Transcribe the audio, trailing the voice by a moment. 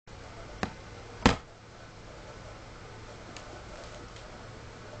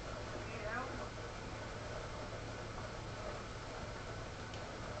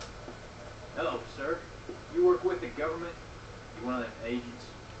government? You one of them agents?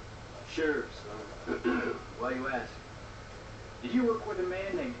 Sure, son. Why you ask? Did you work with a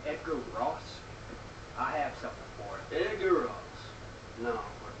man named Edgar Ross? I have something for him. Edgar Ross? No,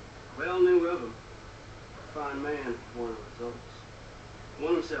 but well knew of him. A fine man, one of the results.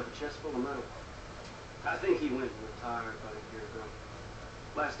 Won himself a chest full of medals. I think he went and retired about a year ago.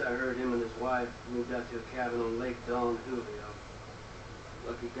 Last I heard, him and his wife moved out to a cabin on Lake Don Julio.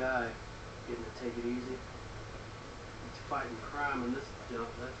 Lucky guy, getting to take it easy. He's fighting crime in this jump,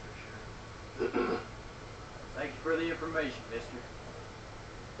 that's for sure. Thank you for the information, mister.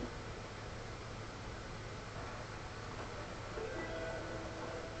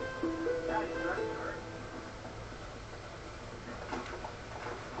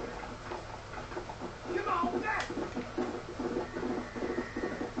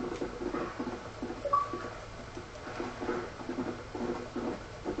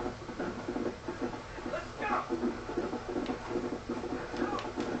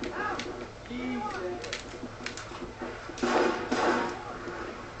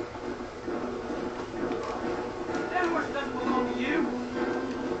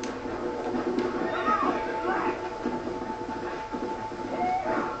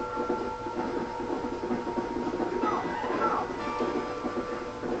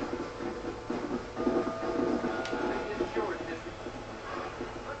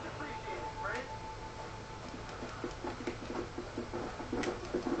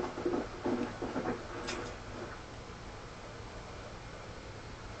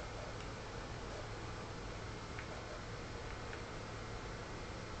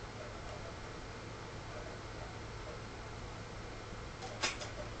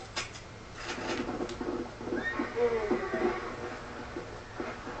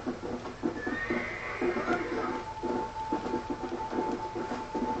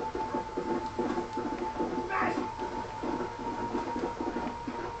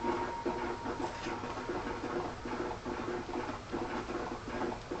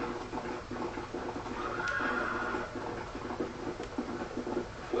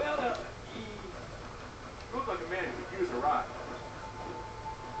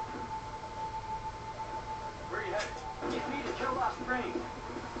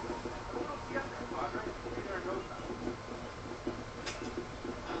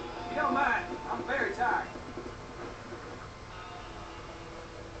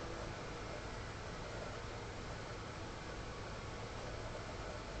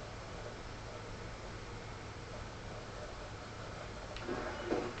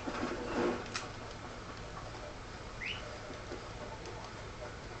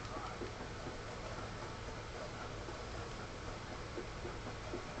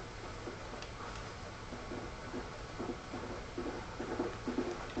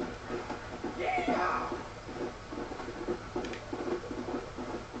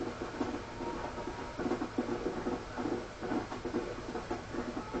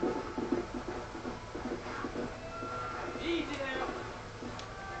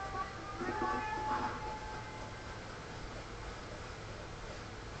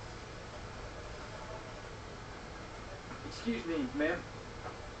 Excuse me, ma'am.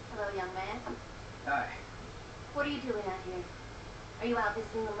 Hello, young man. Hi. What are you doing out here? Are you out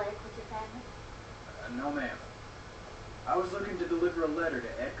visiting the lake with your family? No, ma'am. I was looking to deliver a letter to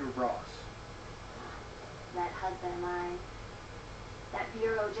Edgar Ross. That husband of mine. That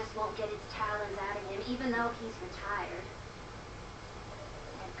bureau just won't get its talons out of him, even though he's retired.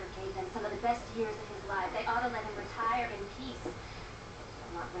 Edgar gave them some of the best years of his life. They ought to let him retire in peace.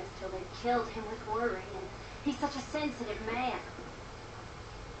 They'll not rest till they've killed him with worry, and he's such a sensitive man.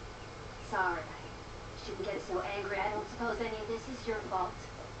 Sorry, I shouldn't get so angry. I don't suppose any of this is your fault.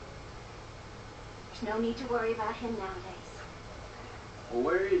 There's no need to worry about him nowadays. Well,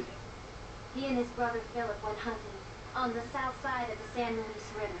 where is he? He and his brother Philip went hunting on the south side of the San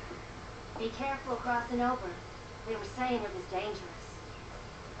Luis River. Be careful crossing over. They were saying it was dangerous.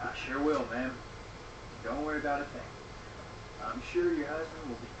 I sure will, ma'am. Don't worry about a thing. I'm sure your husband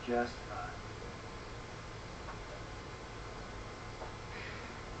will be just fine.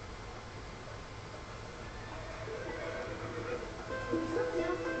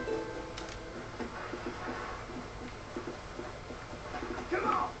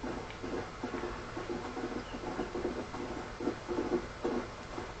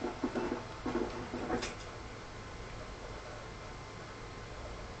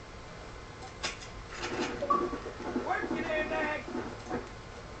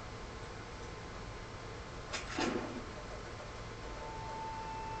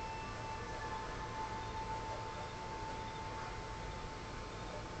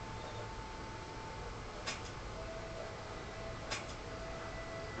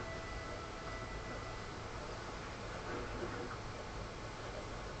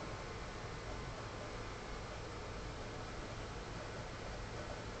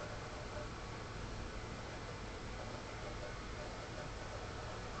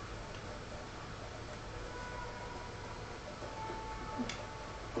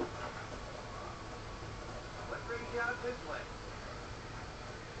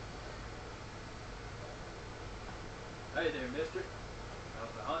 Hey there, mister.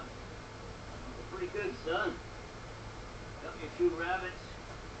 How's the hunting? Pretty good, son. Got me a few rabbits,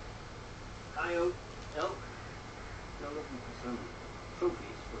 coyote, elk. Still looking for some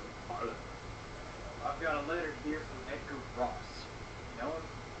trophies for the parlor. I've got a letter here from Edgar Ross. You know him?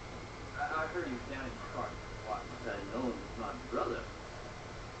 I heard he was down in your car for a while. I know him as my brother.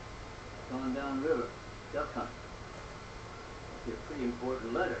 Going down river, duck hunting. Must be a pretty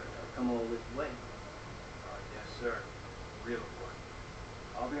important letter. I'll come all this way. Yes, sir. Real important.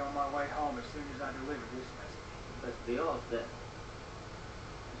 I'll be on my way home as soon as I deliver this message. Best be off then.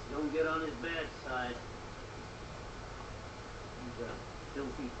 Just don't get on his bad side. He's a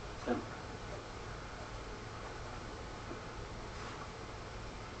filthy temper.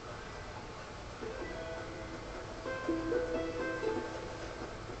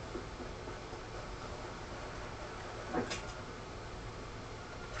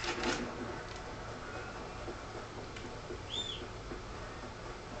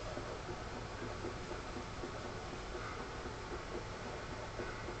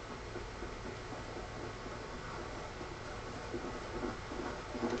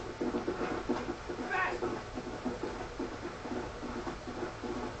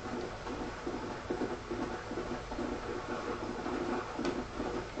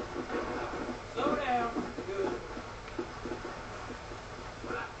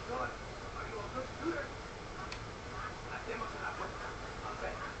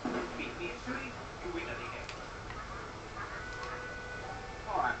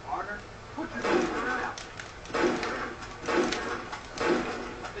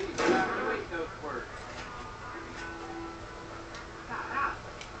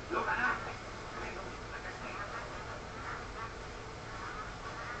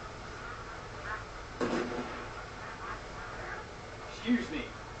 Excuse me.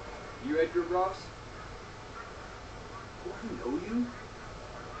 You Edgar Ross? Do I know you?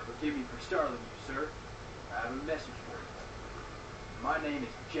 Forgive me for startling you, sir. I have a message for you. My name is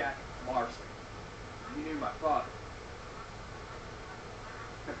Jack Marston. You knew my father.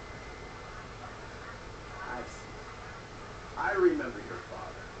 I see. I remember your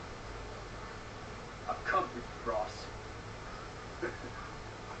father. I've come for you, Ross.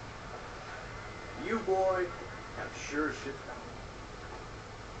 You, boy, have sure shit done.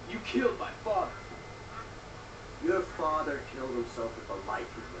 You killed my father. Your father killed himself with the life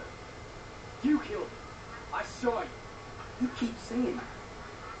he lived. You killed him. I saw you. You keep saying that.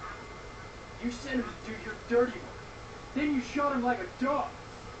 You sent him to do your dirty work. Then you shot him like a dog.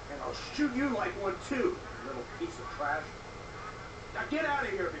 And I'll shoot you like one too, you little piece of trash. Now get out of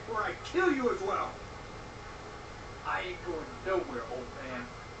here before I kill you as well. I ain't going nowhere, old man.